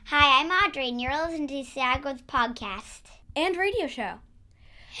Audrey, and you're listening to Seattle Growth Podcast and radio show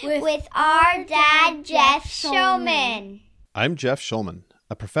with our dad, Jeff Shulman. I'm Jeff Shulman,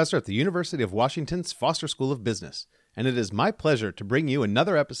 a professor at the University of Washington's Foster School of Business, and it is my pleasure to bring you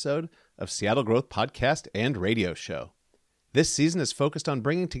another episode of Seattle Growth Podcast and radio show. This season is focused on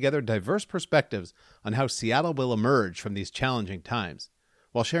bringing together diverse perspectives on how Seattle will emerge from these challenging times,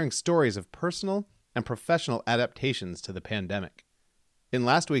 while sharing stories of personal and professional adaptations to the pandemic. In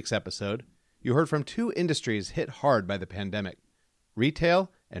last week's episode, you heard from two industries hit hard by the pandemic,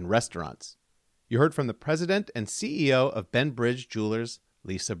 retail and restaurants. You heard from the president and CEO of Ben Bridge Jewelers,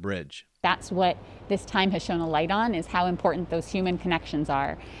 Lisa Bridge. That's what this time has shown a light on, is how important those human connections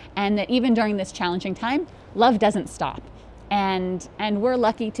are. And that even during this challenging time, love doesn't stop. And we're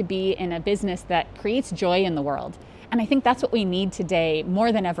lucky to be in a business that creates joy in the world. And I think that's what we need today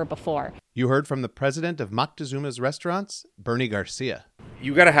more than ever before. You heard from the president of Moctezuma's Restaurants, Bernie Garcia.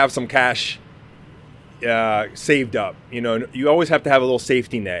 You got to have some cash saved up. You know, you always have to have a little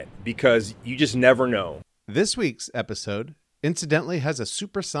safety net because you just never know. This week's episode, incidentally, has a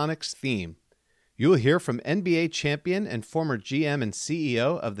Supersonics theme. You will hear from NBA champion and former GM and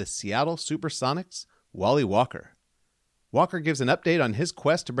CEO of the Seattle Supersonics, Wally Walker. Walker gives an update on his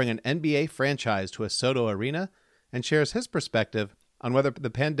quest to bring an NBA franchise to a SoDo arena and shares his perspective on whether the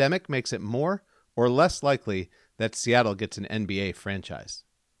pandemic makes it more or less likely that Seattle gets an NBA franchise.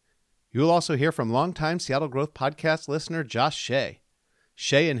 You will also hear from longtime Seattle Growth Podcast listener Josh Shea.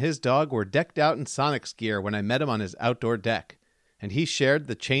 Shea and his dog were decked out in Sonics gear when I met him on his outdoor deck, and he shared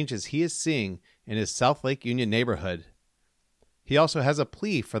the changes he is seeing in his South Lake Union neighborhood. He also has a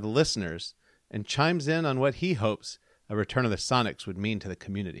plea for the listeners and chimes in on what he hopes a return of the Sonics would mean to the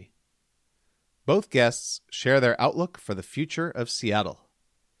community. Both guests share their outlook for the future of Seattle.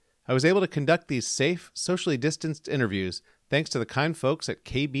 I was able to conduct these safe, socially distanced interviews thanks to the kind folks at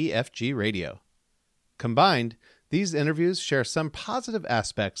KBFG Radio. Combined, these interviews share some positive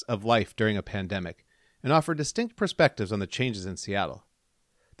aspects of life during a pandemic and offer distinct perspectives on the changes in Seattle.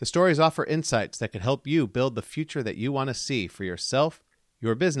 The stories offer insights that could help you build the future that you want to see for yourself,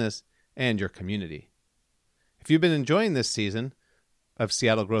 your business, and your community. If you've been enjoying this season of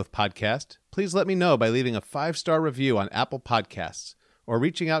Seattle Growth Podcast, please let me know by leaving a 5-star review on Apple Podcasts or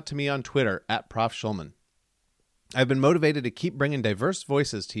reaching out to me on Twitter @Prof. Shulman. I've been motivated to keep bringing diverse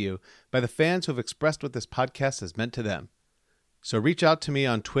voices to you by the fans who have expressed what this podcast has meant to them. So reach out to me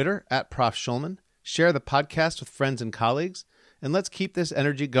on Twitter @Prof. Shulman, share the podcast with friends and colleagues, and let's keep this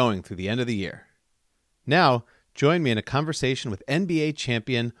energy going through the end of the year. Now, join me in a conversation with NBA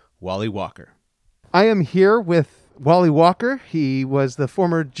champion Wally Walker. I am here with Wally Walker. He was the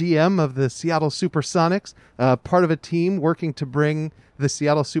former GM of the Seattle Supersonics, part of a team working to bring the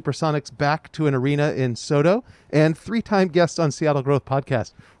Seattle Supersonics back to an arena in SoDo, and 3-time guest on Seattle Growth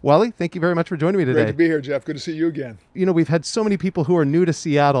Podcast. Wally, thank you very much for joining me today. Great to be here, Jeff. Good to see you again. You know, we've had so many people who are new to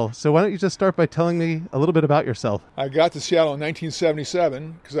Seattle, so why don't you just start by telling me a little bit about yourself? I got to Seattle in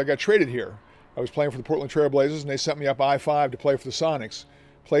 1977 because I got traded here. I was playing for the Portland Trail Blazers, and they sent me up I-5 to play for the Sonics.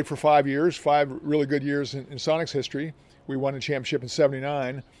 Played for 5 years, 5 really good years in Sonics history. We won a championship in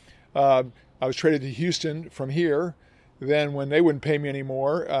 '79. I was traded to Houston from here. Then when they wouldn't pay me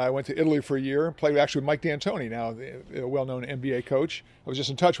anymore, I went to Italy for a year. Played actually with Mike D'Antoni, now a well-known NBA coach. I was just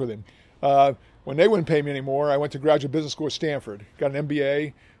in touch with him. When they wouldn't pay me anymore, I went to graduate business school at Stanford. Got an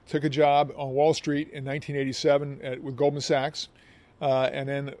MBA, took a job on Wall Street in 1987 with Goldman Sachs. And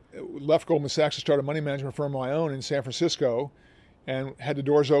then left Goldman Sachs to start a money management firm of my own in San Francisco. And had the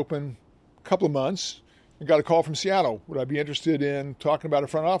doors open a couple of months and got a call from Seattle. Would I be interested in talking about a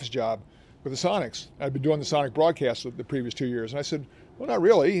front office job with the Sonics? I'd been doing the Sonic broadcast the previous 2 years. And I said, well, not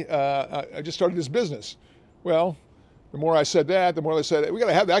really. I just started this business. Well, the more I said that, the more they said, we got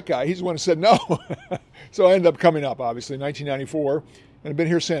to have that guy. He's the one who said no. So I ended up coming up, obviously, in 1994. And I've been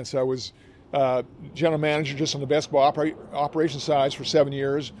here since. I was general manager just on the basketball operations side for 7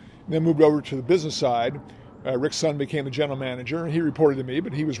 years. And then moved over to the business side. Rick Sun became the general manager. He reported to me,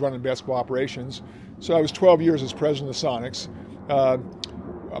 but he was running basketball operations. So I was 12 years as president of the Sonics.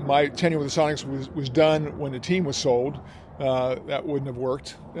 My tenure with the Sonics was done when the team was sold. That wouldn't have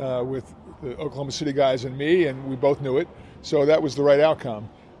worked with the Oklahoma City guys and me, and we both knew it. So that was the right outcome.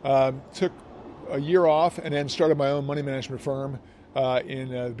 Took a year off and then started my own money management firm in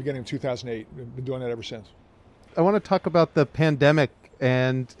the beginning of 2008. I've been doing that ever since. I want to talk about the pandemic,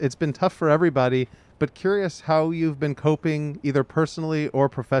 and it's been tough for everybody, but curious how you've been coping either personally or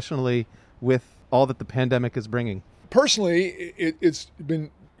professionally with all that the pandemic is bringing. Personally, it's been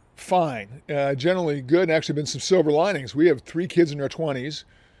fine, generally good, and actually been some silver linings. We have 3 kids in their 20s,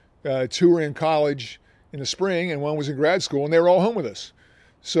 2 are in college in the spring, and 1 was in grad school, and they were all home with us.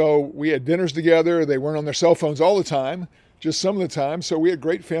 So we had dinners together. They weren't on their cell phones all the time, just some of the time. So we had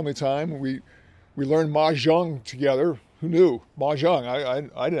great family time. We learned Mahjong together. Who knew?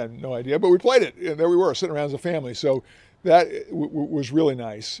 Mahjong. I had no idea, but we played it. And there we were, sitting around as a family. So that was really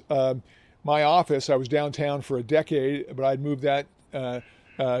nice. My office, I was downtown for a decade, but I'd moved that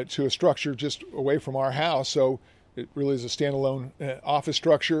to a structure just away from our house. So it really is a standalone office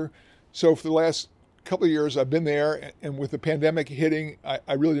structure. So for the last couple of years, I've been there. And with the pandemic hitting,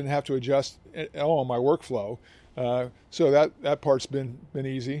 I really didn't have to adjust at all on my workflow. So that part's been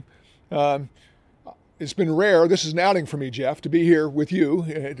easy. It's been rare. This is an outing for me, Jeff, to be here with you,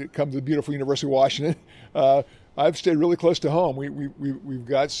 to come to the beautiful University of Washington. I've stayed really close to home. We've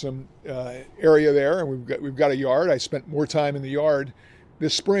got some area there, and we've got a yard. I spent more time in the yard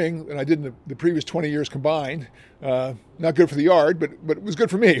this spring than I did in the previous 20 years combined. Not good for the yard, but it was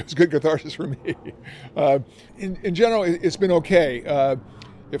good for me. It was good catharsis for me. In general, it's been okay.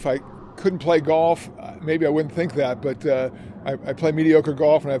 If I couldn't play golf, maybe I wouldn't think that, but I play mediocre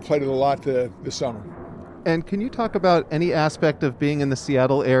golf, and I've played it a lot this summer. And can you talk about any aspect of being in the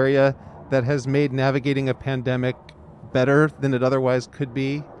Seattle area that has made navigating a pandemic better than it otherwise could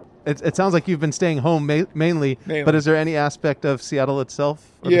be? It sounds like you've been staying home mainly, but is there any aspect of Seattle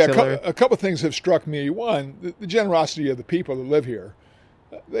itself? Yeah, a couple of things have struck me. One, the generosity of the people that live here.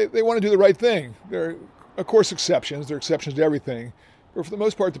 They want to do the right thing. There are, of course, exceptions. There are exceptions to everything. But for the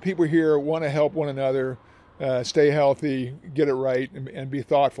most part, the people here want to help one another, stay healthy, get it right, and be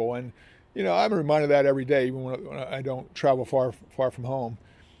thoughtful. And, I'm reminded of that every day, even when I don't travel far from home.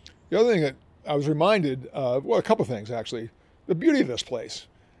 The other thing that I was reminded of, well, a couple of things, actually. The beauty of this place.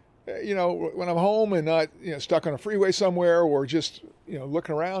 When I'm home and not, stuck on a freeway somewhere or just,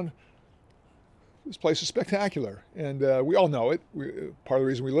 looking around, this place is spectacular. And we all know it. Part of the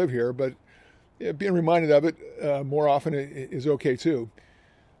reason we live here, but being reminded of it more often is okay too.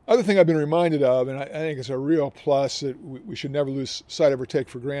 Other thing I've been reminded of, and I think it's a real plus that we should never lose sight of or take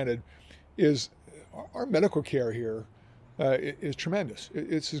for granted, is our medical care here is tremendous.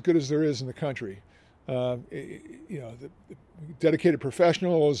 It's as good as there is in the country. The dedicated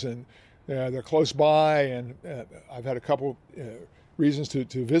professionals, and they're close by, and I've had a couple reasons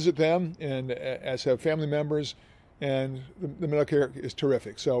to visit them, and as have family members, and the medical care is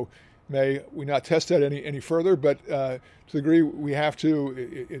terrific. So may we not test that any further, but to the degree we have to,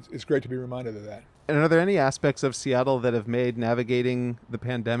 it's great to be reminded of that. And are there any aspects of Seattle that have made navigating the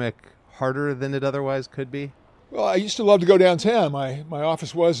pandemic harder than it otherwise could be? Well, I used to love to go downtown. My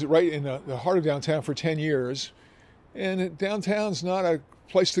office was right in the heart of downtown for 10 years. And downtown's not a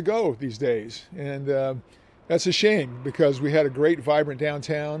place to go these days. And that's a shame because we had a great, vibrant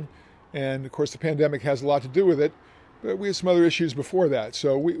downtown. And, of course, the pandemic has a lot to do with it. But we had some other issues before that.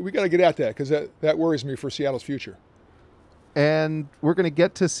 So we got to get at that because that worries me for Seattle's future. And we're going to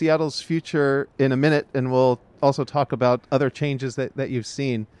get to Seattle's future in a minute, and we'll also talk about other changes that you've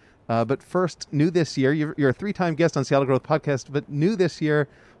seen. But first, new this year, you're a 3-time guest on Seattle Growth Podcast, but new this year,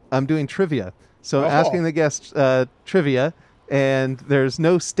 I'm doing trivia. So asking the guests trivia, and there's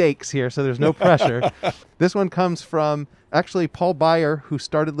no stakes here, so there's no pressure. This one comes from, actually, Paul Byer, who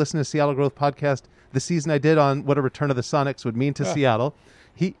started listening to Seattle Growth Podcast the season I did on what a return of the Sonics would mean to Seattle.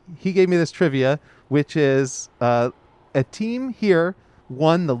 He gave me this trivia, which is a team here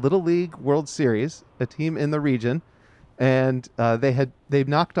won the Little League World Series, a team in the region, and they've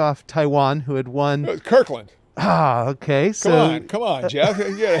knocked off Taiwan, who had won. Kirkland. Ah, okay. Come on, Jeff.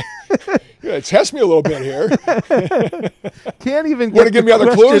 Yeah, test me a little bit here. Can't even want to give me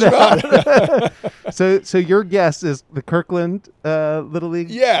other clues about it. So your guess is the Kirkland Little League?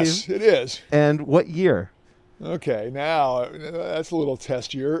 Yes, team? It is. And what year? Okay, now that's a little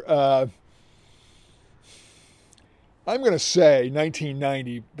testier. I'm going to say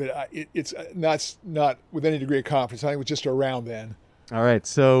 1990, but it's not with any degree of confidence. I think it was just around then. All right.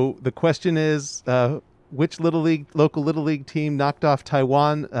 So the question is, which local Little League team knocked off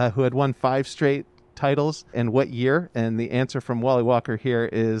Taiwan, who had won 5 straight titles, and what year? And the answer from Wally Walker here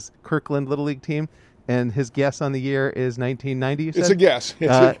is Kirkland Little League team. And his guess on the year is 1990, you said? It's a guess.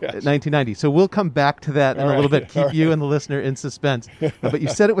 1990. So we'll come back to that in a little bit, keep you and the listener in suspense. But you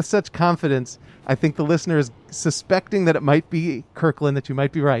said it with such confidence, I think the listener is suspecting that it might be Kirkland, that you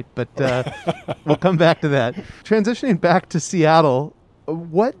might be right. But we'll come back to that. Transitioning back to Seattle,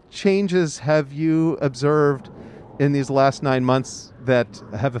 what changes have you observed in these last 9 months that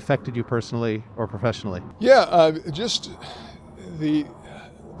have affected you personally or professionally? Yeah, just the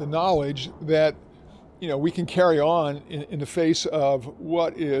knowledge that we can carry on in the face of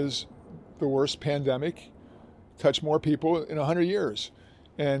what is the worst pandemic, touched more people in 100 years.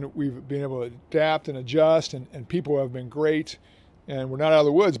 And we've been able to adapt and adjust, and people have been great. and we're not out of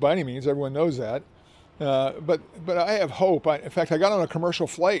the woods by any means. Everyone knows that. But I have hope. In fact, I got on a commercial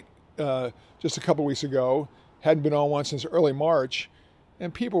flight just a couple weeks ago. Hadn't been on one since early March,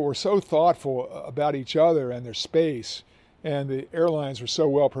 and people were so thoughtful about each other and their space, and the airlines were so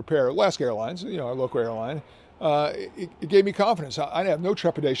well prepared. Alaska Airlines, our local airline, it gave me confidence. I have no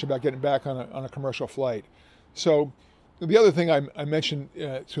trepidation about getting back on a commercial flight. So the other thing I mentioned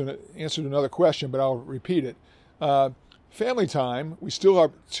to answer to another question, but I'll repeat it. Family time, we still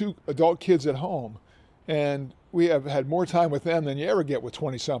have 2 adult kids at home, and we have had more time with them than you ever get with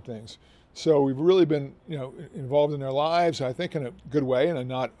 20-somethings. So we've really been, involved in their lives, I think in a good way, and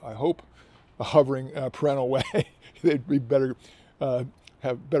not, I hope, a hovering parental way. They'd be better,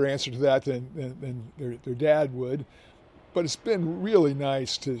 have better answer to that than their dad would. But it's been really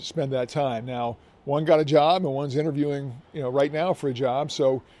nice to spend that time. Now, one got a job and one's interviewing, right now for a job.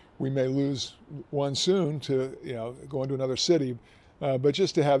 So we may lose one soon to, go into another city. But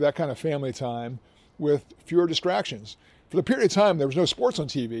just to have that kind of family time with fewer distractions. For the period of time, there was no sports on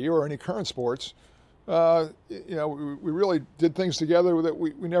TV or any current sports. We really did things together that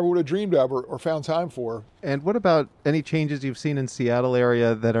we never would have dreamed of or found time for. And what about any changes you've seen in Seattle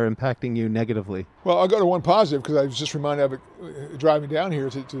area that are impacting you negatively? Well, I'll go to one positive because I was just reminded of it driving down here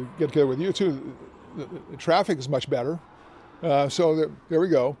to get together with you too. The traffic is much better. So there we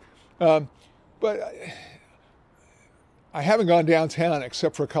go. But I haven't gone downtown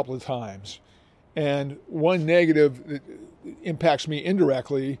except for a couple of times. And one negative that impacts me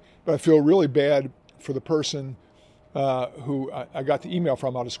indirectly, but I feel really bad for the person who I got the email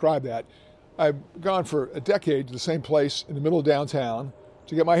from. I'll describe that. I've gone for a decade to the same place in the middle of downtown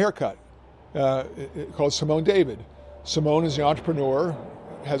to get my hair cut, called Simone David. Simone is the entrepreneur,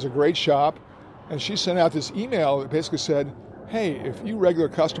 has a great shop, and she sent out this email that basically said, hey, if you regular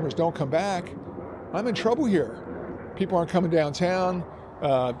customers don't come back, I'm in trouble here. People aren't coming downtown.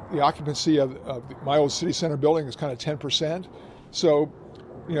 The occupancy of my old city center building is kind of 10%. So,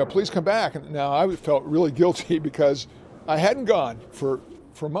 please come back. And now I felt really guilty because I hadn't gone for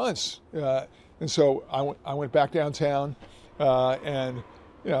months. And so I went back downtown and,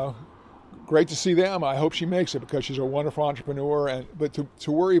 great to see them. I hope she makes it because she's a wonderful entrepreneur. But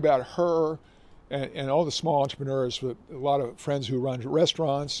to worry about her and all the small entrepreneurs, with a lot of friends who run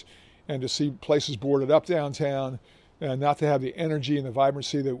restaurants, and to see places boarded up downtown, and not to have the energy and the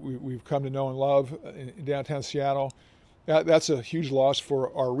vibrancy that we've come to know and love in downtown Seattle, that's a huge loss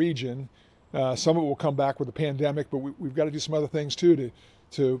for our region. Some of it will come back with the pandemic, but we've got to do some other things too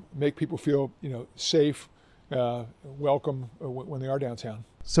to make people feel safe, welcome when they are downtown.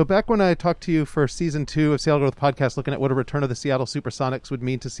 So back when I talked to you for season 2 of Seattle Growth Podcast, looking at what a return of the Seattle Supersonics would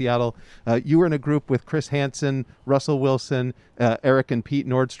mean to Seattle, you were in a group with Chris Hansen, Russell Wilson, Eric and Pete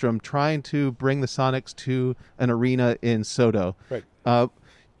Nordstrom, trying to bring the Sonics to an arena in SoDo. Right.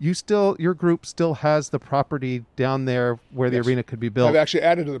 Your group still has the property down there where the arena could be built. I've actually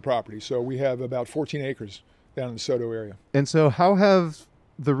added to the property, so we have about 14 acres down in the SoDo area. And so how have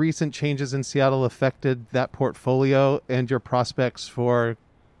the recent changes in Seattle affected that portfolio and your prospects for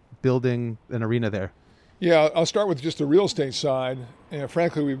building an arena there? Yeah, I'll start with just the real estate side. And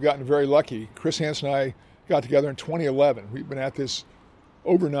frankly, we've gotten very lucky. Chris Hansen and I got together in 2011. We've been at this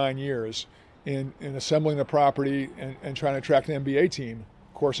over 9 years in assembling the property and trying to attract an NBA team.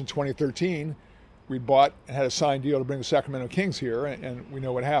 Of course, in 2013, we bought and had a signed deal to bring the Sacramento Kings here, and we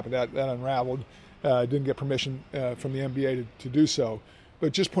know what happened. That unraveled. Didn't get permission from the NBA to do so.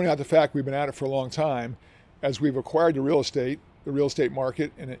 But just pointing out the fact we've been at it for a long time. As we've acquired the real estate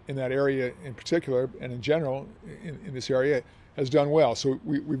market in that area in particular, and in general in this area, has done well. So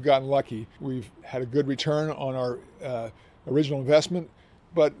we've gotten lucky. We've had a good return on our original investment,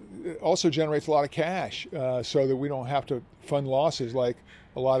 but it also generates a lot of cash so that we don't have to fund losses like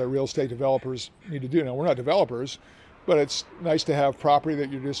a lot of real estate developers need to do. Now, we're not developers, but it's nice to have property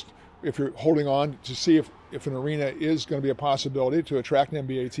that if you're holding on to see if an arena is going to be a possibility to attract an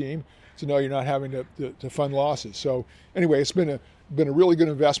NBA team, to know you're not having to fund losses. So anyway, it's been a really good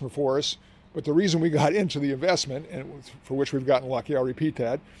investment for us. But the reason we got into the investment, and for which we've gotten lucky, I'll repeat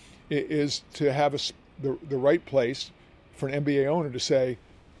that, is to have the right place for an NBA owner to say,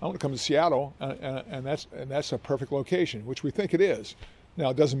 I want to come to Seattle, and that's a perfect location, which we think it is.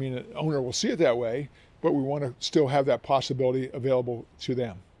 Now, it doesn't mean an owner will see it that way, but we want to still have that possibility available to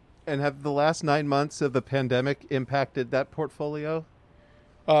them. And have the last 9 months of the pandemic impacted that portfolio?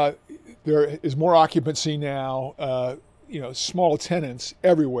 There is more occupancy now. Small tenants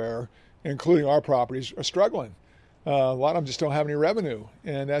everywhere, including our properties, are struggling. A lot of them just don't have any revenue,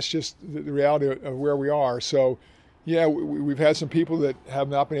 and that's just the reality of where we are. So, yeah, we've had some people that have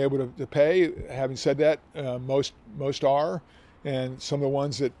not been able to pay. Having said that, most are, and some of the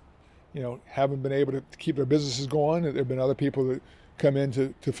ones that, haven't been able to keep their businesses going. There have been other people that come in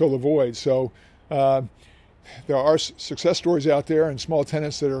to fill the void. So there are success stories out there and small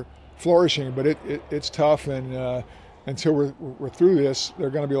tenants that are flourishing, but it's tough. And until we're through this, there are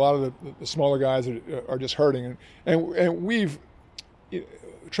going to be a lot of the smaller guys that are just hurting. And we've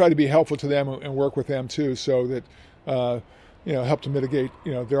tried to be helpful to them and work with them too, so that help to mitigate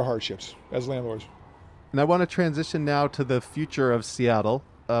their hardships as landlords. And I want to transition now to the future of Seattle.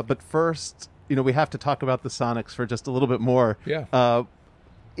 But first, we have to talk about the Sonics for just a little bit more. Yeah.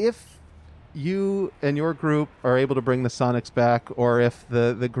 If you and your group are able to bring the Sonics back, or if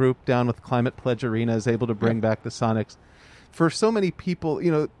the group down with Climate Pledge Arena is able to bring back the Sonics, for so many people,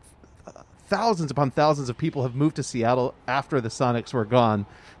 thousands upon thousands of people have moved to Seattle after the Sonics were gone.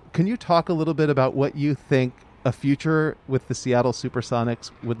 Can you talk a little bit about what you think a future with the Seattle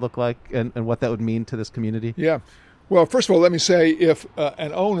Supersonics would look like, and what that would mean to this community? Yeah. Well, first of all, let me say, if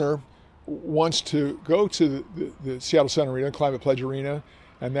an owner wants to go to the Seattle Sun Arena, Climate Pledge Arena,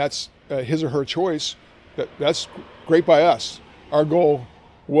 and that's his or her choice, that's great by us. Our goal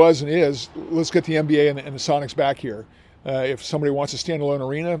was and is, let's get the NBA and the Sonics back here. If somebody wants a standalone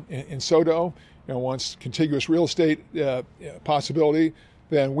arena in SoDo, wants contiguous real estate possibility,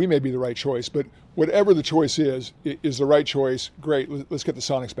 then we may be the right choice. But whatever the choice is the right choice. Great, let's get the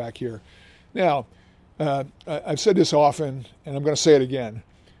Sonics back here. Now, I've said this often, and I'm going to say it again.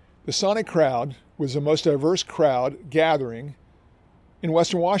 The Sonic crowd was the most diverse crowd gathering in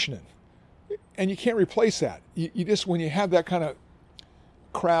Western Washington. And you can't replace that. You just, when you have that kind of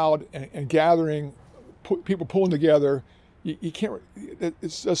crowd and gathering, people pulling together, you can't,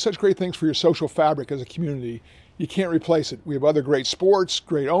 it's such great things for your social fabric as a community. You can't replace it. We have other great sports,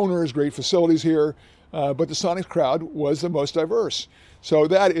 great owners, great facilities here, but the Sonics crowd was the most diverse. So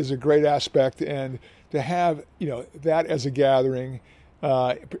that is a great aspect, and to have that as a gathering,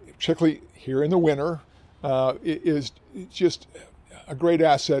 particularly here in the winter, is just a great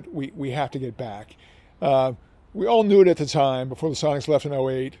asset we have to get back. We all knew it at the time before the Sonics left in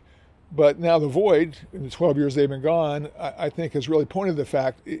 2008, but now the void, in the 12 years they've been gone, I think has really pointed to the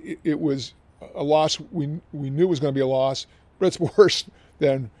fact it was a loss we knew was going to be a loss, but it's worse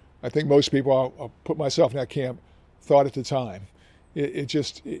than I think most people, I'll put myself in that camp, thought at the time. It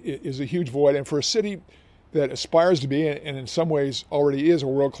is a huge void. And for a city that aspires to be, and in some ways already is, a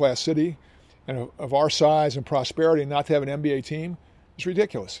world-class city, and of our size and prosperity, not to have an NBA team, it's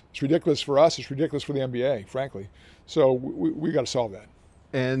ridiculous. It's ridiculous for us. It's ridiculous for the NBA, frankly. So we got to solve that.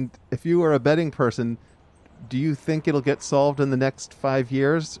 And if you were a betting person, do you think it'll get solved in the next 5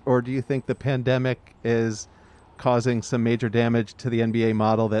 years, or do you think the pandemic is causing some major damage to the NBA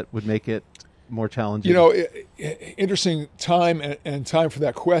model that would make it more challenging? Interesting time and time for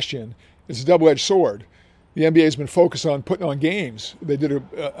that question. It's a double-edged sword. The NBA has been focused on putting on games. They did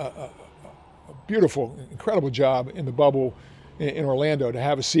a beautiful, incredible job in the bubble in Orlando to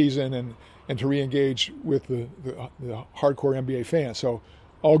have a season and to re-engage with the hardcore NBA fans. So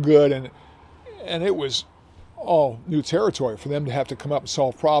all good, and it was all new territory for them to have to come up and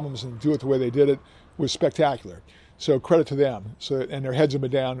solve problems and do it the way they did it was spectacular. So credit to them. And their heads have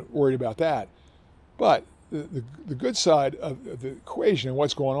been down worried about that. But the good side of the equation and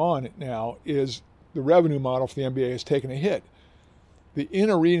what's going on now is the revenue model for the NBA has taken a hit. The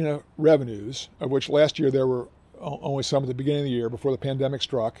in-arena revenues, of which last year there were only some at the beginning of the year before the pandemic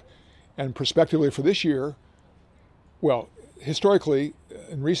struck, and prospectively for this year, well, historically,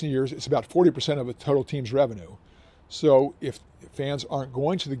 in recent years, it's about 40% of a total team's revenue. So if fans aren't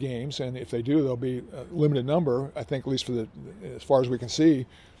going to the games, and if they do, there'll be a limited number, I think, at least for as far as we can see,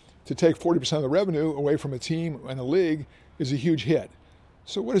 to take 40% of the revenue away from a team and a league is a huge hit.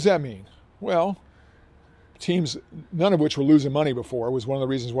 So what does that mean? Well, teams, none of which were losing money before, was one of the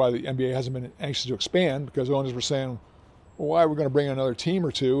reasons why the NBA hasn't been anxious to expand, because owners were saying, well, why are we going to bring in another team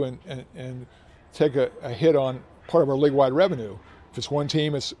or two and take a hit on part of our league-wide revenue? If it's one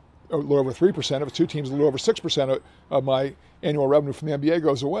team, it's a little over 3%. If it's two teams, a little over 6% of my annual revenue from the NBA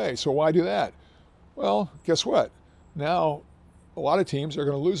goes away. So why do that? Well, guess what? Now, a lot of teams are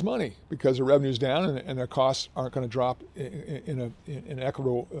going to lose money because their revenue's down and their costs aren't going to drop in an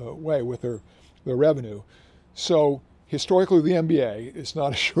equitable way with their revenue. So historically, the NBA, it's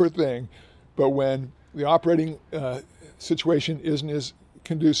not a sure thing, but when the operating situation isn't as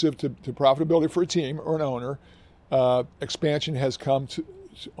conducive to profitability for a team or an owner, expansion has come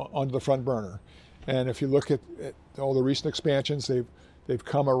onto the front burner. And if you look at all the recent expansions, they've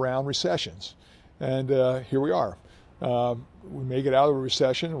come around recessions. And here we are. We may get out of a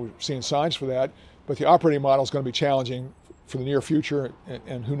recession. We're seeing signs for that. But the operating model is going to be challenging for the near future,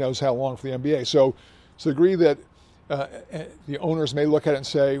 and who knows how long for the NBA. So to the degree that the owners may look at it and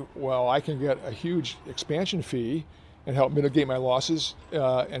say, well, I can get a huge expansion fee and help mitigate my losses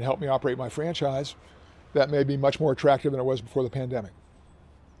and help me operate my franchise. That may be much more attractive than it was before the pandemic.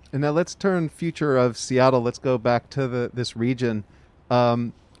 And now let's turn future of Seattle. Let's go back to this region.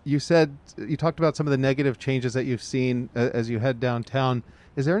 You talked about some of the negative changes that you've seen as you head downtown.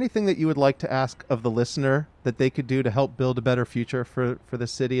 Is there anything that you would like to ask of the listener that they could do to help build a better future for the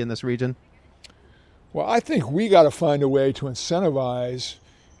city and this region? Well, I think we got to find a way to incentivize,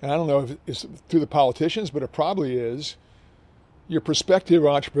 and I don't know if it's through the politicians, but it probably is, your prospective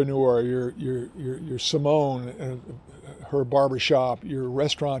entrepreneur, your Simone, her barbershop, your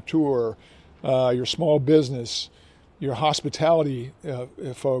restaurateur, your small business, your hospitality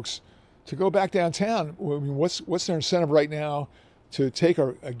folks, to go back downtown. I mean, what's their incentive right now to take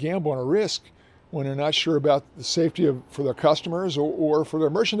a gamble and a risk when they're not sure about the safety for their customers or for their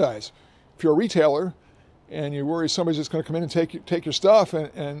merchandise? If you're a retailer and you worry somebody's just going to come in and take your stuff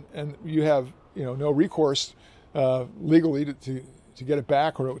and you have no recourse legally to get it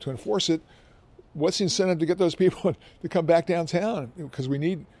back or to enforce it, what's the incentive to get those people to come back downtown? Because we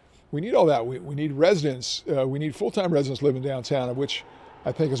need all that. We need residents. We need full-time residents living downtown, which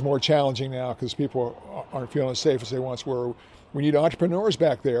I think is more challenging now because people aren't feeling as safe as they once were. We need entrepreneurs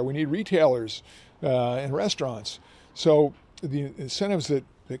back there. We need retailers and restaurants. So the incentives that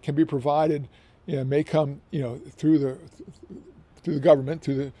can be provided may come through the government,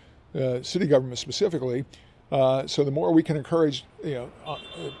 through the city government specifically. So the more we can encourage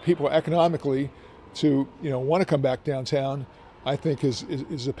people economically to want to come back downtown, I think is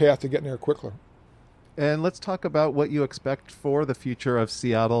the path to getting there quicker. And let's talk about what you expect for the future of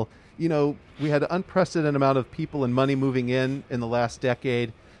Seattle. We had an unprecedented amount of people and money moving in the last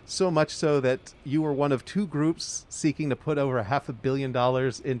decade, so much so that you were one of two groups seeking to put over $500 million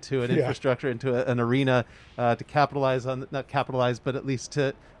into an infrastructure, into an arena to capitalize on, not capitalize, but at least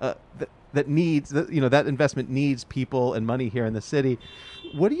to that investment needs people and money here in the city.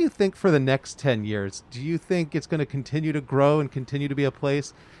 What do you think for the next 10 years? Do you think it's going to continue to grow and continue to be a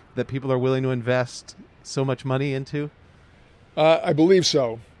place that people are willing to invest so much money into? I believe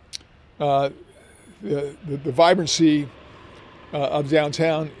so. The vibrancy of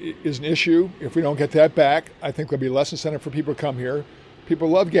downtown is an issue. If we don't get that back, I think there'll be less incentive for people to come here. People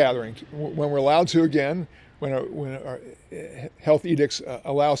love gathering. When we're allowed to again, when our health edicts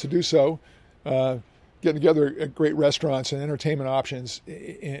allow us to do so, getting together at great restaurants and entertainment options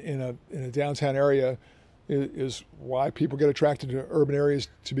in a downtown area is why people get attracted to urban areas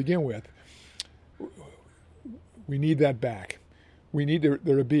to begin with. We need that back. We need there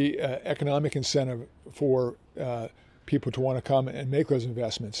to be economic incentive for people to want to come and make those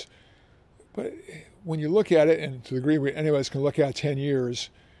investments. But when you look at it, and to the degree any of us can look at 10 years,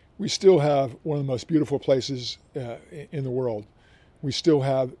 we still have one of the most beautiful places in the world. We still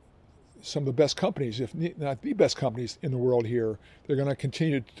have some of the best companies, if not the best companies in the world here. They're going to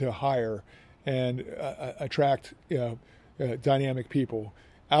continue to hire and attract dynamic people.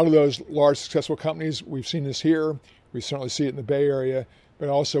 Out of those large successful companies, we've seen this here. We certainly see it in the Bay Area, but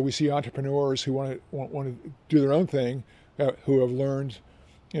also we see entrepreneurs who want to do their own thing, who have learned,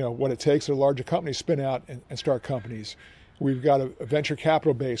 what it takes at a larger company, spin out and start companies. We've got a venture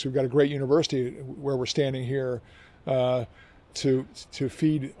capital base. We've got a great university where we're standing here to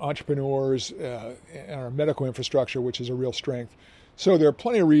feed entrepreneurs and our medical infrastructure, which is a real strength. So there are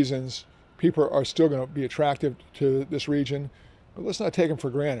plenty of reasons people are still going to be attractive to this region, but let's not take them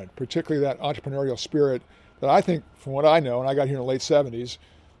for granted, particularly that entrepreneurial spirit that I think, from what I know, and I got here in the late 70s,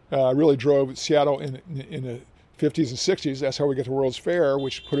 really drove Seattle in the 50s and 60s. That's how we get to World's Fair,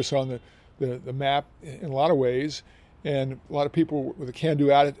 which put us on the map in a lot of ways. And a lot of people with a can-do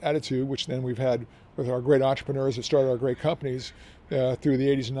attitude, which then we've had with our great entrepreneurs that started our great companies through the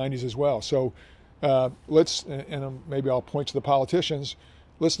 80s and 90s as well. So maybe I'll point to the politicians,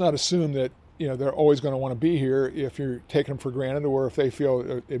 let's not assume that they're always going to want to be here if you're taking them for granted or if they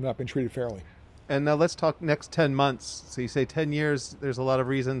feel they've not been treated fairly. And now let's talk next 10 months. So you say 10 years, there's a lot of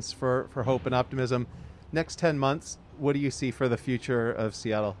reasons for hope and optimism. Next 10 months, what do you see for the future of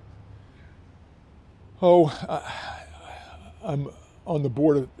Seattle? I'm on the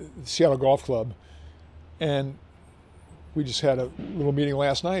board of the Seattle Golf Club, and we just had a little meeting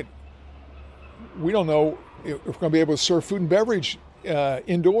last night. We don't know if we're going to be able to serve food and beverage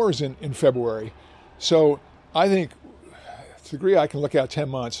indoors in February. So I think, to the degree I can look out 10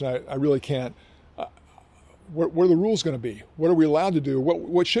 months, and I really can't, what are the rules going to be? What are we allowed to do?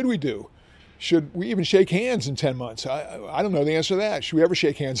 What should we do? Should we even shake hands in 10 months? I don't know the answer to that. Should we ever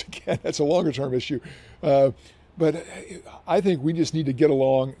shake hands again? That's a longer term issue. But I think we just need to get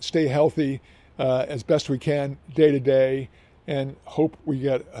along, stay healthy, as best we can day to day, and hope we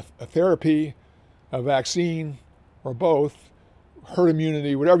get a therapy, a vaccine, or both, herd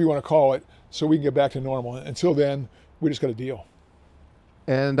immunity, whatever you want to call it, so we can get back to normal. Until then, we just got to deal.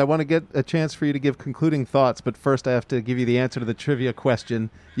 And I want to get a chance for you to give concluding thoughts, but first I have to give you the answer to the trivia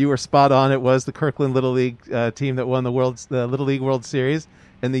question. You were spot on. It was the Kirkland Little League team that won the Little League World Series,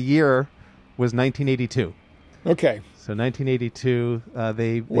 and the year was 1982. Okay. So 1982,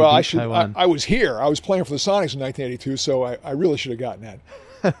 they well, beat Taiwan. I was here. I was playing for the Sonics in 1982, so I really should have gotten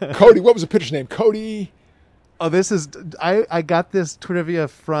that. Cody, what was the pitcher's name? Cody? Oh, this is I got this trivia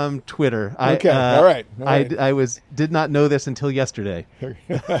from Twitter. Okay, all right. I did not know this until yesterday,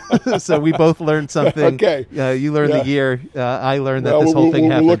 so we both learned something. Okay, you learned the year. I learned that this whole thing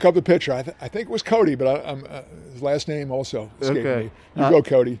happened. We'll look up the pitcher. I think it was Cody, but his last name also escaped me. You go,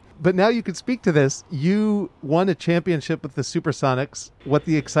 Cody. But now you could speak to this. You won a championship with the Supersonics. What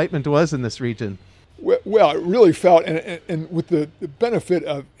the excitement was in this region? Well, it really felt, and with the benefit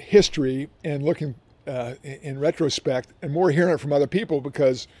of history and looking. In retrospect, and more hearing it from other people,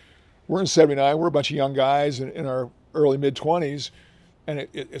 because we're in 79, we're a bunch of young guys in our early mid-20s, and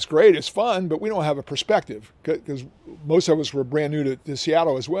it's great, it's fun, but we don't have a perspective because most of us were brand new to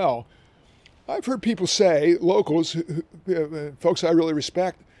Seattle as well. I've heard people say, locals, folks I really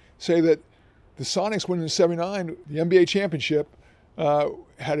respect, say that the Sonics winning in 79, the NBA championship,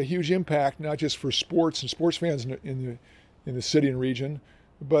 had a huge impact, not just for sports and sports fans in the city and region,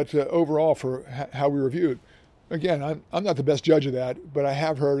 but overall for how we were viewed. Again, I'm not the best judge of that, but I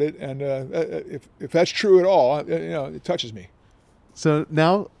have heard it, and if that's true at all, it touches me. So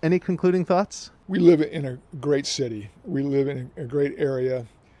now, any concluding thoughts? We live in a great city. We live in a great area.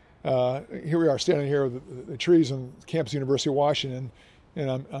 Here we are standing here with the trees on campus University of Washington,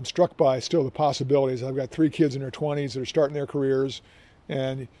 and I'm struck by still the possibilities. I've got 3 kids in their 20s that are starting their careers,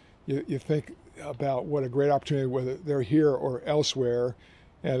 and you think about what a great opportunity, whether they're here or elsewhere.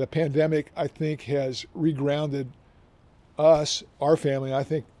 And the pandemic, I think, has regrounded us, our family, and I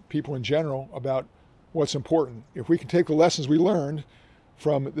think people in general, about what's important. If we can take the lessons we learned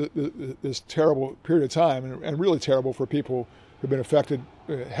from this terrible period of time, and really terrible for people who've been affected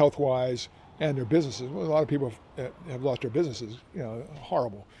health-wise and their businesses. Well, a lot of people have lost their businesses,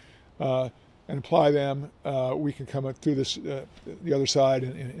 horrible. And apply them, we can come through this, the other side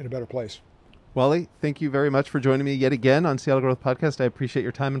in a better place. Wally, thank you very much for joining me yet again on Seattle Growth Podcast. I appreciate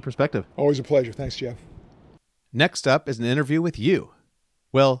your time and perspective. Always a pleasure. Thanks, Jeff. Next up is an interview with you.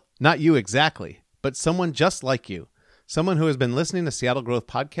 Well, not you exactly, but someone just like you. Someone who has been listening to Seattle Growth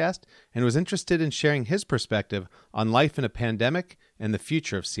Podcast and was interested in sharing his perspective on life in a pandemic and the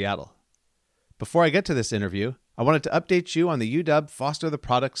future of Seattle. Before I get to this interview, I wanted to update you on the UW Foster the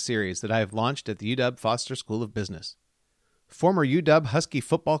Product series that I have launched at the UW Foster School of Business. Former UW Husky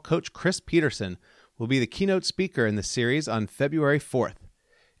football coach Chris Peterson will be the keynote speaker in the series on February 4th.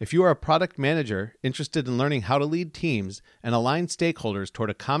 If you are a product manager interested in learning how to lead teams and align stakeholders toward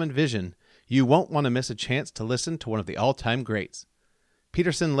a common vision, you won't want to miss a chance to listen to one of the all-time greats.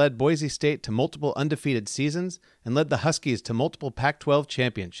 Peterson led Boise State to multiple undefeated seasons and led the Huskies to multiple Pac-12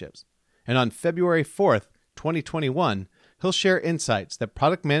 championships. And on February 4th, 2021, he'll share insights that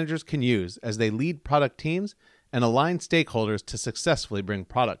product managers can use as they lead product teams and align stakeholders to successfully bring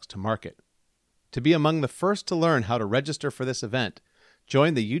products to market. To be among the first to learn how to register for this event,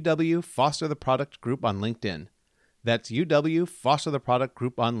 join the UW Foster the Product group on LinkedIn. That's UW Foster the Product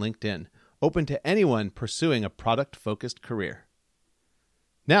group on LinkedIn, open to anyone pursuing a product-focused career.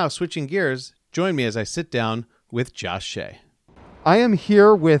 Now, switching gears, join me as I sit down with Josh Shea. I am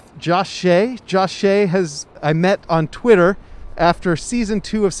here with Josh Shea. Josh Shea I met on Twitter after Season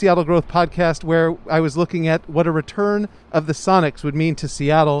 2 of Seattle Growth Podcast, where I was looking at what a return of the Sonics would mean to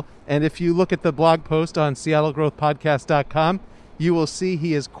Seattle. And if you look at the blog post on seattlegrowthpodcast.com, you will see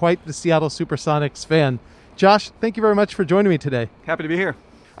he is quite the Seattle Supersonics fan. Josh, thank you very much for joining me today. Happy to be here.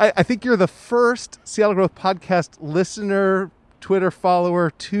 I think you're the first Seattle Growth Podcast listener, Twitter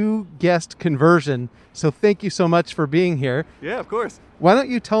follower to guest conversion. So thank you so much for being here. Yeah, of course. Why don't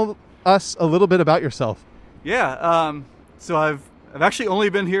you tell us a little bit about yourself? Yeah, so I've actually only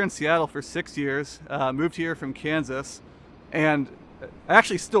been here in Seattle for 6 years, moved here from Kansas, and I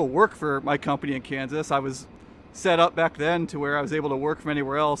actually still work for my company in Kansas. I was set up back then to where I was able to work from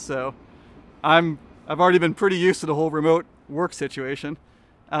anywhere else, so I've already been pretty used to the whole remote work situation.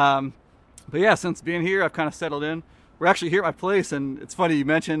 But yeah, since being here, I've kind of settled in. We're actually here at my place, and it's funny you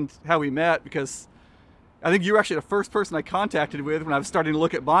mentioned how we met, because I think you were actually the first person I contacted with when I was starting to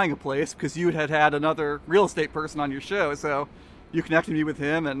look at buying a place, because you had another real estate person on your show. So you connected me with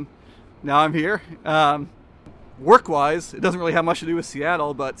him, and now I'm here. work-wise, it doesn't really have much to do with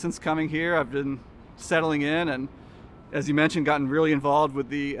Seattle, but since coming here, I've been settling in and, as you mentioned, gotten really involved with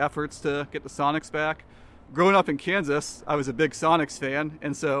the efforts to get the Sonics back. Growing up in Kansas, I was a big Sonics fan,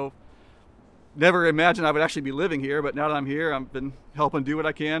 and so never imagined I would actually be living here, but now that I'm here, I've been helping do what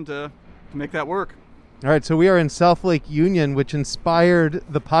I can to make that work. All right, so we are in South Lake Union, which inspired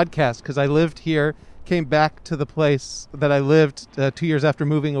the podcast because I lived here, came back to the place that I lived 2 years after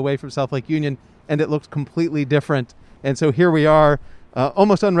moving away from South Lake Union, and it looked completely different. And so here we are,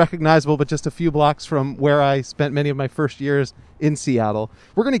 almost unrecognizable, but just a few blocks from where I spent many of my first years in Seattle.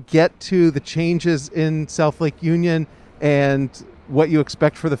 We're going to get to the changes in South Lake Union and what you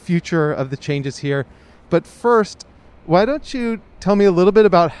expect for the future of the changes here. But first, why don't you tell me a little bit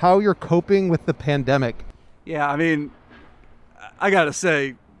about how you're coping with the pandemic? Yeah, I mean, I got to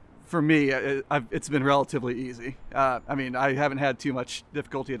say, for me, it's been relatively easy. I mean, I haven't had too much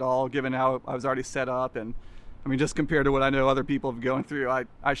difficulty at all, given how I was already set up. And I mean, just compared to what I know other people have gone through,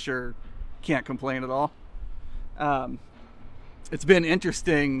 I sure can't complain at all. It's been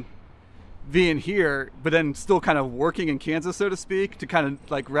interesting being here, but then still kind of working in Kansas, so to speak, to kind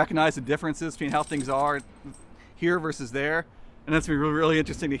of like recognize the differences between how things are here versus there. And that's been really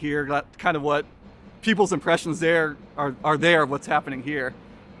interesting to hear kind of what people's impressions there are there of what's happening here.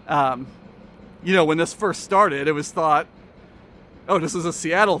 When this first started, it was thought, oh, this is a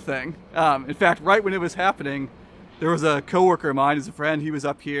Seattle thing. In fact, right when it was happening, there was a coworker of mine, who's a friend, he was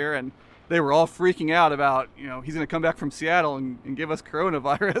up here, and they were all freaking out about, he's going to come back from Seattle and give us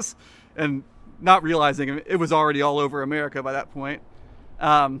coronavirus, and not realizing it was already all over America by that point.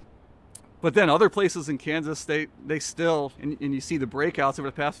 But then other places in Kansas, they still, and you see the breakouts over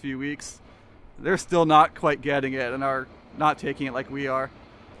the past few weeks, they're still not quite getting it and are not taking it like we are.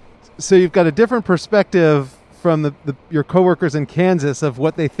 So you've got a different perspective from your coworkers in Kansas of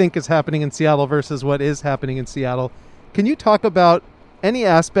what they think is happening in Seattle versus what is happening in Seattle. Can you talk about any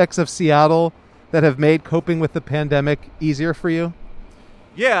aspects of Seattle that have made coping with the pandemic easier for you?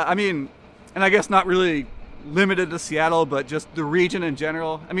 Yeah, I mean, and I guess not really limited to Seattle, but just the region in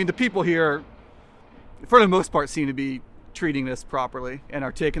general. I mean, the people here, for the most part, seem to be treating this properly and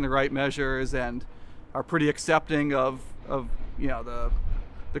are taking the right measures and are pretty accepting of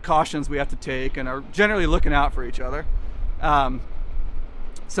the cautions we have to take and are generally looking out for each other.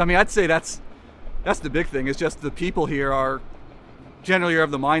 So I mean, I'd say that's the big thing, is just the people here are generally of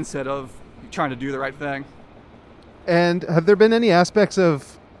the mindset of trying to do the right thing. And have there been any aspects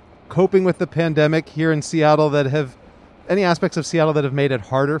of coping with the pandemic here in Seattle that have made it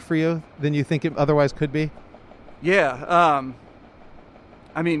harder for you than you think it otherwise could be? Yeah.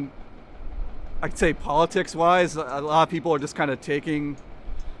 I mean, I'd say politics-wise, a lot of people are just kind of taking,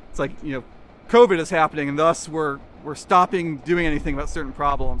 it's like, COVID is happening, and thus we're stopping doing anything about certain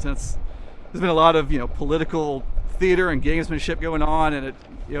problems. And there's been a lot of, political theater and gamesmanship going on, and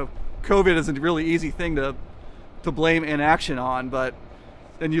COVID is a really easy thing to blame inaction on. But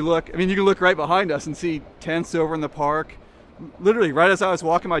then you can look right behind us and see tents over in the park. Literally, right as I was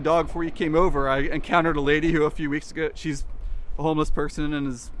walking my dog before you came over, I encountered a lady who a few weeks ago, she's a homeless person and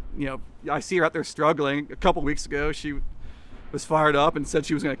is, I see her out there struggling. A couple weeks ago, she was fired up and said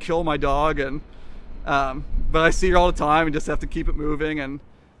she was going to kill my dog. And but I see her all the time and just have to keep it moving. And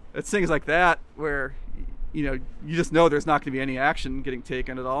it's things like that where, you just know there's not going to be any action getting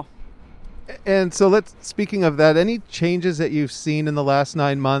taken at all. And so speaking of that, any changes that you've seen in the last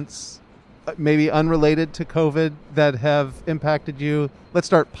 9 months, maybe unrelated to COVID, that have impacted you? Let's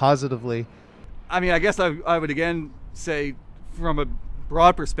start positively. I mean, I guess I would again say from a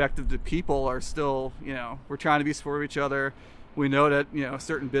broad perspective, the people are still, we're trying to be supportive of each other. We know that,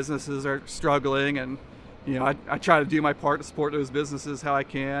 certain businesses are struggling, and, I try to do my part to support those businesses how I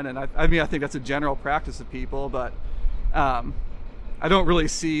can. And I think that's a general practice of people, but I don't really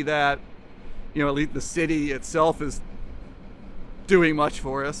see that, at least the city itself is doing much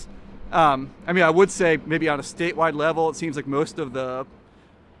for us. I would say maybe on a statewide level, it seems like most of the,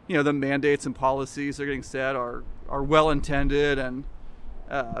 the mandates and policies that are getting set are well-intended and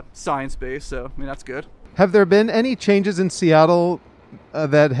science-based. So, that's good. Have there been any changes in Seattle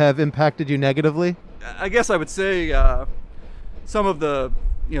that have impacted you negatively? I guess I would say some of the,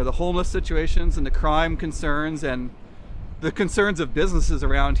 the homeless situations and the crime concerns and the concerns of businesses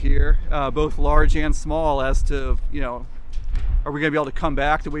around here, both large and small, as to, are we going to be able to come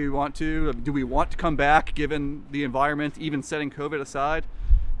back the way we want to? Do we want to come back given the environment, even setting COVID aside?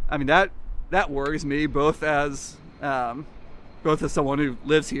 I mean, that worries me, both as someone who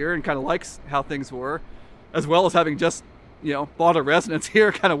lives here and kind of likes how things were, as well as having just, bought a residence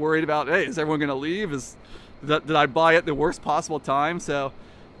here, kind of worried about, hey, is everyone going to leave? Did I buy it the worst possible time? So,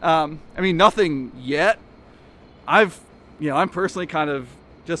 nothing yet, I'm personally kind of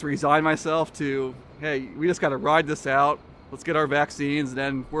just resigned myself to, hey, we just got to ride this out. Let's get our vaccines and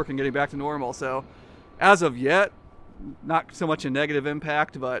then work on getting back to normal. So as of yet, not so much a negative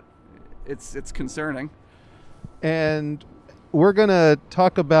impact, but it's concerning. And we're going to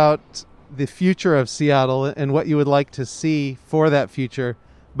talk about the future of Seattle and what you would like to see for that future.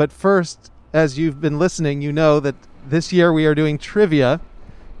 But first, as you've been listening, you know that this year we are doing trivia.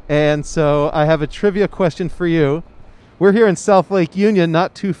 And so I have a trivia question for you. We're here in South Lake Union,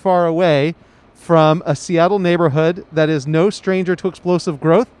 not too far away from a Seattle neighborhood that is no stranger to explosive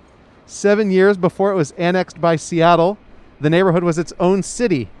growth. 7 years before it was annexed by Seattle, the neighborhood was its own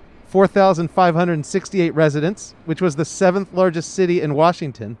city, 4,568 residents, which was the 7th largest city in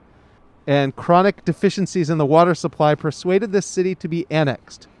Washington. And chronic deficiencies in the water supply persuaded this city to be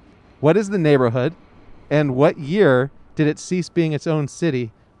annexed. What is the neighborhood, and what year did it cease being its own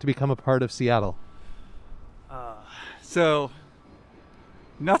city to become a part of Seattle? So,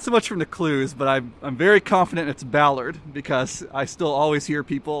 not so much from the clues, but I'm very confident it's Ballard, because I still always hear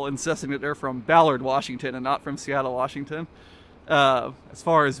people insisting that they're from Ballard, Washington, and not from Seattle, Washington. As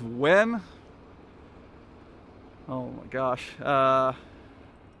far as when, oh my gosh,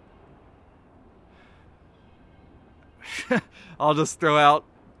 I'll just throw out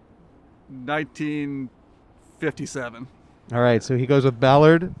 1957. All right, so he goes with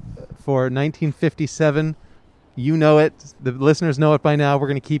Ballard for 1957. You know it. The listeners know it by now. We're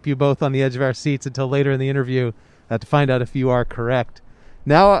going to keep you both on the edge of our seats until later in the interview to find out if you are correct.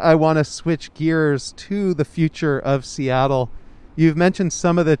 Now I want to switch gears to the future of Seattle. You've mentioned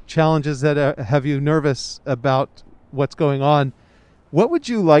some of the challenges that have you nervous about what's going on. What would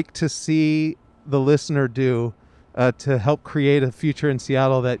you like to see the listener do to help create a future in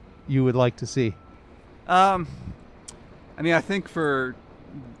Seattle that you would like to see? I think for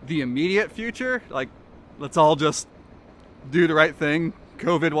the immediate future, like, let's all just do the right thing,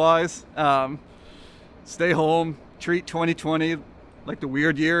 COVID-wise. Stay home, treat 2020 like the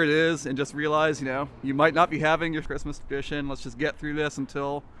weird year it is, and just realize, you might not be having your Christmas tradition. Let's just get through this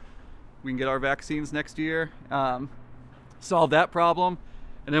until we can get our vaccines next year. Solve that problem.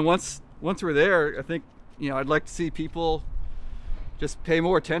 And then once we're there, I think, I'd like to see people just pay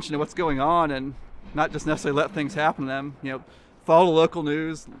more attention to what's going on and not just necessarily let things happen to them. Follow the local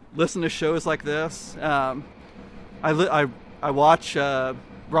news, listen to shows like this. I watch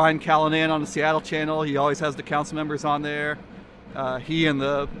Brian Callanan on the Seattle channel. He always has the council members on there. He and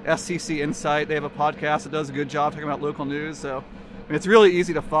the SCC Insight, they have a podcast that does a good job talking about local news. So it's really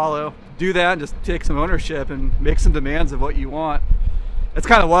easy to follow. Do that and just take some ownership and make some demands of what you want. It's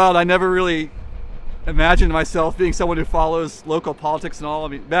kind of wild. I never really imagined myself being someone who follows local politics and all.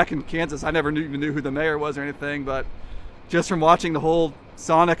 Back in Kansas, I never even knew who the mayor was or anything, but just from watching the whole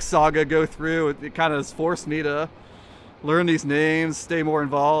Sonic saga go through, it kind of has forced me to learn these names, stay more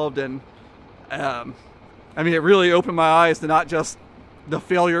involved, and it really opened my eyes to not just the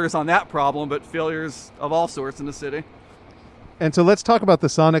failures on that problem, but failures of all sorts in the city. And so let's talk about the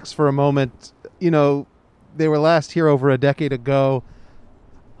Sonics for a moment. They were last here over a decade ago.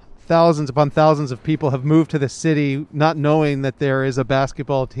 Thousands upon thousands of people have moved to the city not knowing that there is a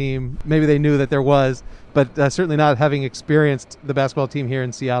basketball team. Maybe they knew that there was, but certainly not having experienced the basketball team here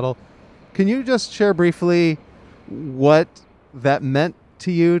in Seattle. Can you just share briefly what that meant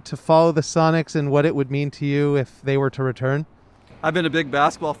to you to follow the Sonics and what it would mean to you if they were to return? I've been a big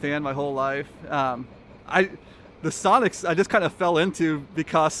basketball fan my whole life. The Sonics I just kind of fell into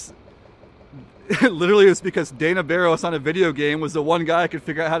because literally it was because Dana Barros on a video game was the one guy I could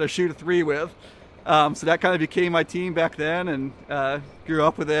figure out how to shoot a three with. So that kind of became my team back then, and grew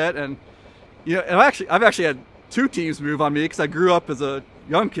up with it. And and I've actually had two teams move on me because I grew up as a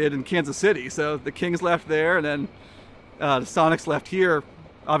young kid in Kansas City. So the Kings left there, and then the Sonics left here,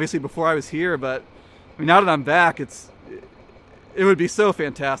 obviously before I was here. But now that I'm back, it would be so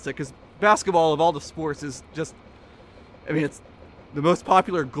fantastic because basketball of all the sports is just, it's the most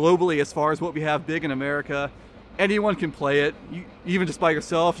popular globally as far as what we have big in America. Anyone can play it. Even just by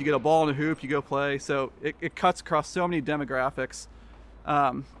yourself, you get a ball and a hoop, you go play. So it cuts across so many demographics.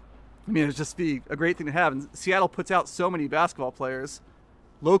 It'd just be a great thing to have. And Seattle puts out so many basketball players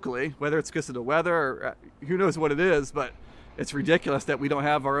locally, whether it's because of the weather or who knows what it is, but it's ridiculous that we don't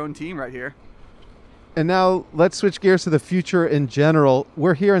have our own team right here. And now let's switch gears to the future in general.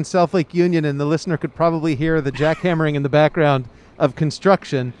 We're here in South Lake Union, and the listener could probably hear the jackhammering in the background of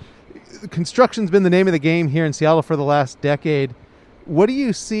construction. Construction's been the name of the game here in Seattle for the last decade. What do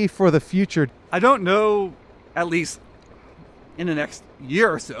you see for the future? I don't know, at least in the next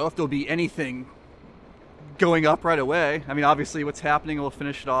year or so, if there'll be anything going up right away. Obviously what's happening will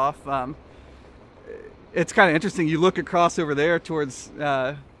finish it off. it's kind of interesting. You look across over there towards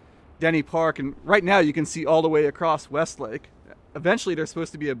Denny Park, and right now you can see all the way across Westlake. Eventually, there's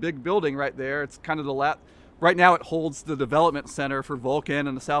supposed to be a big building right there. It's kind of right now it holds the development center for Vulcan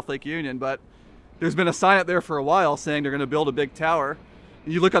and the South Lake Union, but there's been a sign up there for a while saying they're going to build a big tower.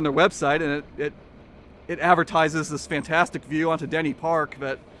 You look on their website, and it advertises this fantastic view onto Denny Park,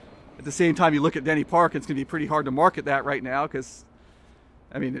 but at the same time, you look at Denny Park, it's going to be pretty hard to market that right now because,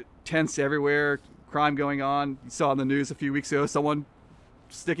 I mean, tents everywhere, crime going on. You saw on the news a few weeks ago someone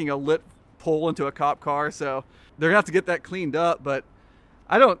sticking a lit pole into a cop car, so they're going to have to get that cleaned up. But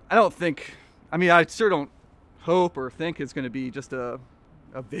I don't think, I mean, I sure don't hope or think it's going to be just a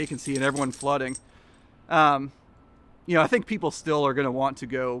vacancy and everyone flooding. I think people still are going to want to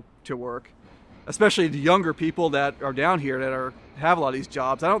go to work, especially the younger people that are down here that have a lot of these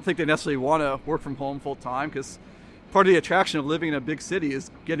jobs. I don't think they necessarily want to work from home full time because part of the attraction of living in a big city is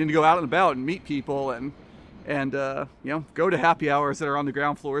getting to go out and about and meet people and go to happy hours that are on the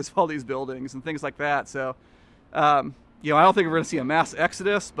ground floors of all these buildings and things like that. So, I don't think we're going to see a mass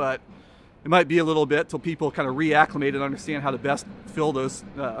exodus, but it might be a little bit till people kind of reacclimate and understand how to best fill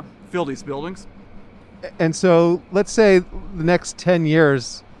these buildings. And so let's say the next 10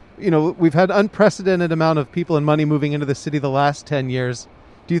 years, we've had unprecedented amount of people and money moving into the city the last 10 years.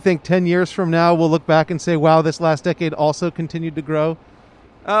 Do you think 10 years from now we'll look back and say, wow, this last decade also continued to grow?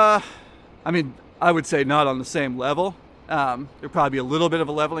 I would say not on the same level. There'll probably be a little bit of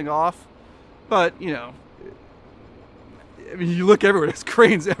a leveling off. But, you look everywhere, there's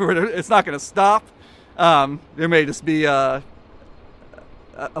cranes everywhere. It's not going to stop. There may just be a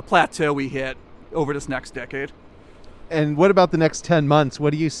plateau we hit over this next decade. And what about the next 10 months?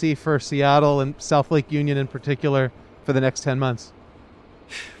 What do you see for Seattle and South Lake Union in particular for the next 10 months?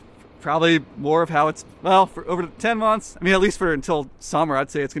 Probably more of how it's, for over 10 months. At least for until summer,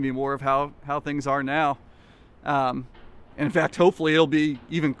 I'd say it's going to be more of how things are now. And in fact, hopefully it'll be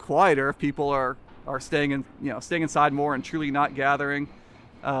even quieter if people are staying inside more and truly not gathering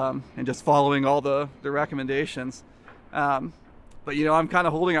and just following all the recommendations. But, I'm kind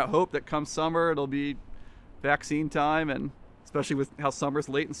of holding out hope that come summer, it'll be vaccine time, and especially with how summer's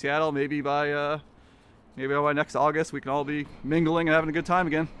late in Seattle, maybe by next August, we can all be mingling and having a good time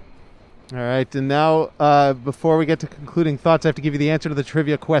again. All right. And now, before we get to concluding thoughts, I have to give you the answer to the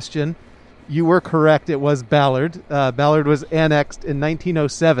trivia question. You were correct. It was Ballard. Ballard was annexed in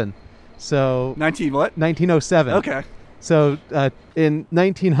 1907. So 1907. Okay. So in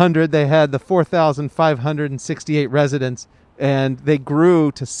 1900, they had the 4,568 residents, and they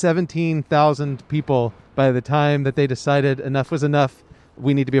grew to 17,000 people by the time that they decided enough was enough.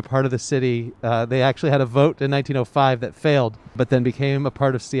 We need to be a part of the city. They actually had a vote in 1905 that failed, but then became a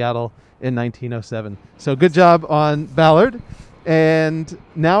part of Seattle in 1907. So good job on Ballard. And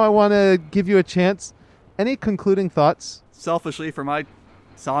now I want to give you a chance. Any concluding thoughts? Selfishly, from my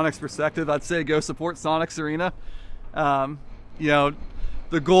Sonics perspective, I'd say go support Sonics Arena.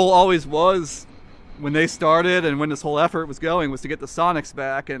 The goal always was, when they started and when this whole effort was going, was to get the Sonics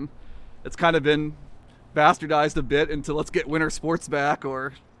back, and it's kind of been bastardized a bit into let's get winter sports back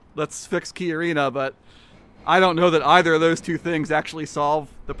or let's fix Key Arena, but I don't know that either of those two things actually solve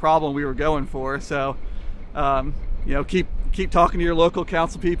the problem we were going for. So, keep talking to your local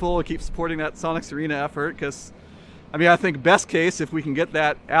council people and keep supporting that Sonics Arena effort, because I think best case, if we can get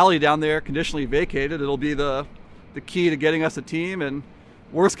that alley down there conditionally vacated, it'll be the key to getting us a team, and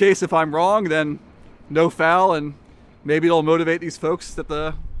worst case, if I'm wrong, then no foul, and maybe it'll motivate these folks at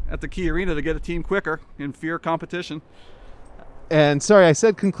the Key Arena to get a team quicker and fear competition. And sorry, I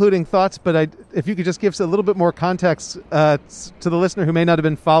said concluding thoughts, but if you could just give us a little bit more context to the listener who may not have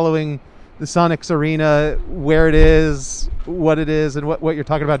been following the Sonics Arena, where it is, what it is, and what you're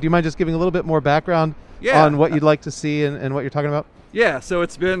talking about. Do you mind just giving a little bit more background on what you'd like to see and what you're talking about? Yeah, so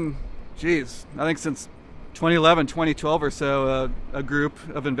it's been, I think since 2011, 2012 or so, a group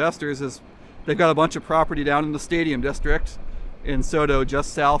of investors they've got a bunch of property down in the Stadium District in SoDo,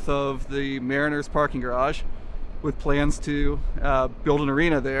 just south of the Mariners parking garage, with plans to build an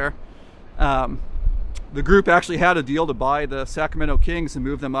arena there. The group actually had a deal to buy the Sacramento Kings and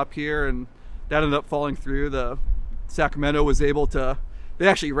move them up here, and that ended up falling through. The Sacramento was able to, they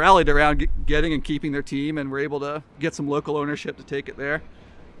actually rallied around getting and keeping their team, and were able to get some local ownership to take it there.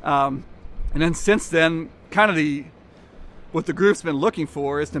 And then since then, what the group's been looking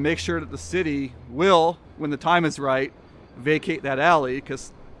for is to make sure that the city will, when the time is right, vacate that alley,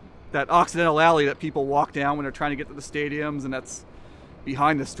 because that Occidental alley that people walk down when they're trying to get to the stadiums, and that's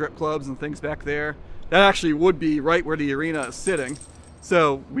behind the strip clubs and things back there, that actually would be right where the arena is sitting.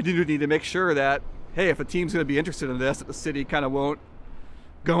 So we do need to make sure that, hey, if a team's going to be interested in this, that the city kind of won't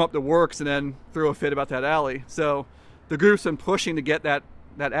gum up the works and then throw a fit about that alley. So the group's been pushing to get that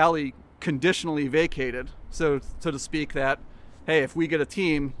alley conditionally vacated, so to speak, that, hey, if we get a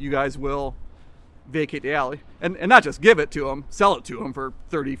team, you guys will vacate the alley. And not just give it to them, sell it to them for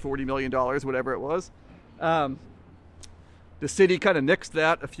 $30-40 million, whatever it was. The city kind of nixed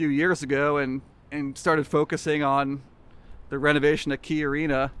that a few years ago and started focusing on the renovation of Key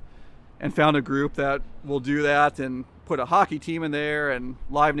Arena, and found a group that will do that and put a hockey team in there and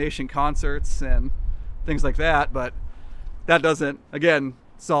Live Nation concerts and things like that. But that doesn't, again,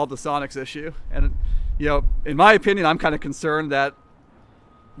 solve the Sonics issue. And, in my opinion, I'm kind of concerned that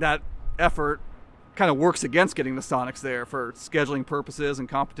effort kind of works against getting the Sonics there for scheduling purposes and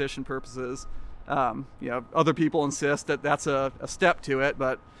competition purposes. Other people insist that that's a step to it,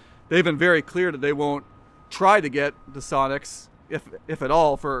 but they've been very clear that they won't try to get the Sonics, if at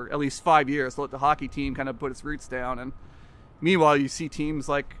all, for at least 5 years, to let the hockey team kind of put its roots down. And meanwhile, you see teams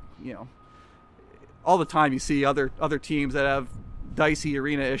like, all the time you see other teams that have dicey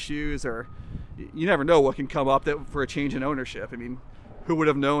arena issues, or you never know what can come up for a change in ownership. I mean, who would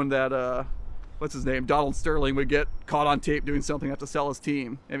have known that, what's his name, Donald Sterling would get caught on tape doing something, have to sell his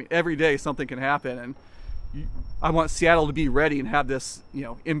team. I mean, every day something can happen, and I want Seattle to be ready and have this,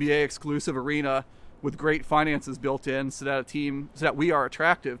 NBA exclusive arena with great finances built in, so that we are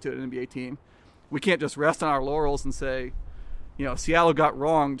attractive to an NBA team. We can't just rest on our laurels and say, Seattle got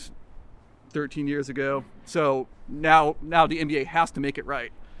wronged 13 years ago, so now the NBA has to make it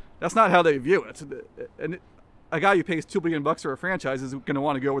right. That's not how they view it. And a guy who pays $2 billion for a franchise is going to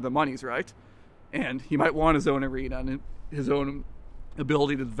want to go where the money's right, and he might want his own arena and his own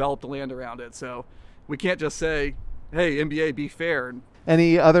ability to develop the land around it. So we can't just say, hey, NBA, be fair.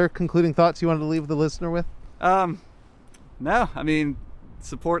 Any other concluding thoughts you wanted to leave the listener with? No, I mean,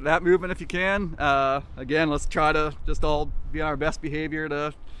 support that movement if you can. Again, let's try to just all be on our best behavior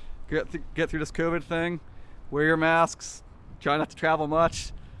to get through this COVID thing. Wear your masks. Try not to travel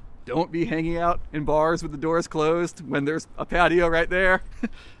much. Don't be hanging out in bars with the doors closed when there's a patio right there.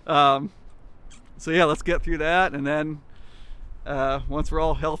 So yeah, let's get through that, and then once we're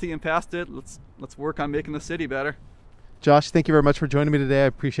all healthy and past it, let's work on making the city better. Josh, thank you very much for joining me today. I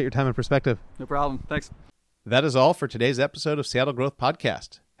appreciate your time and perspective. No problem. Thanks. That is all for today's episode of Seattle Growth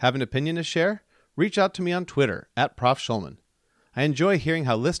Podcast. Have an opinion to share? Reach out to me on Twitter @Prof Schulman. I enjoy hearing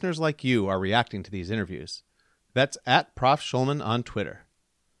how listeners like you are reacting to these interviews. That's @Prof Schulman on Twitter.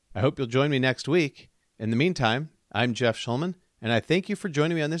 I hope you'll join me next week. In the meantime, I'm Jeff Schulman, and I thank you for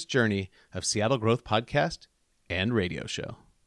joining me on this journey of Seattle Growth Podcast and radio show.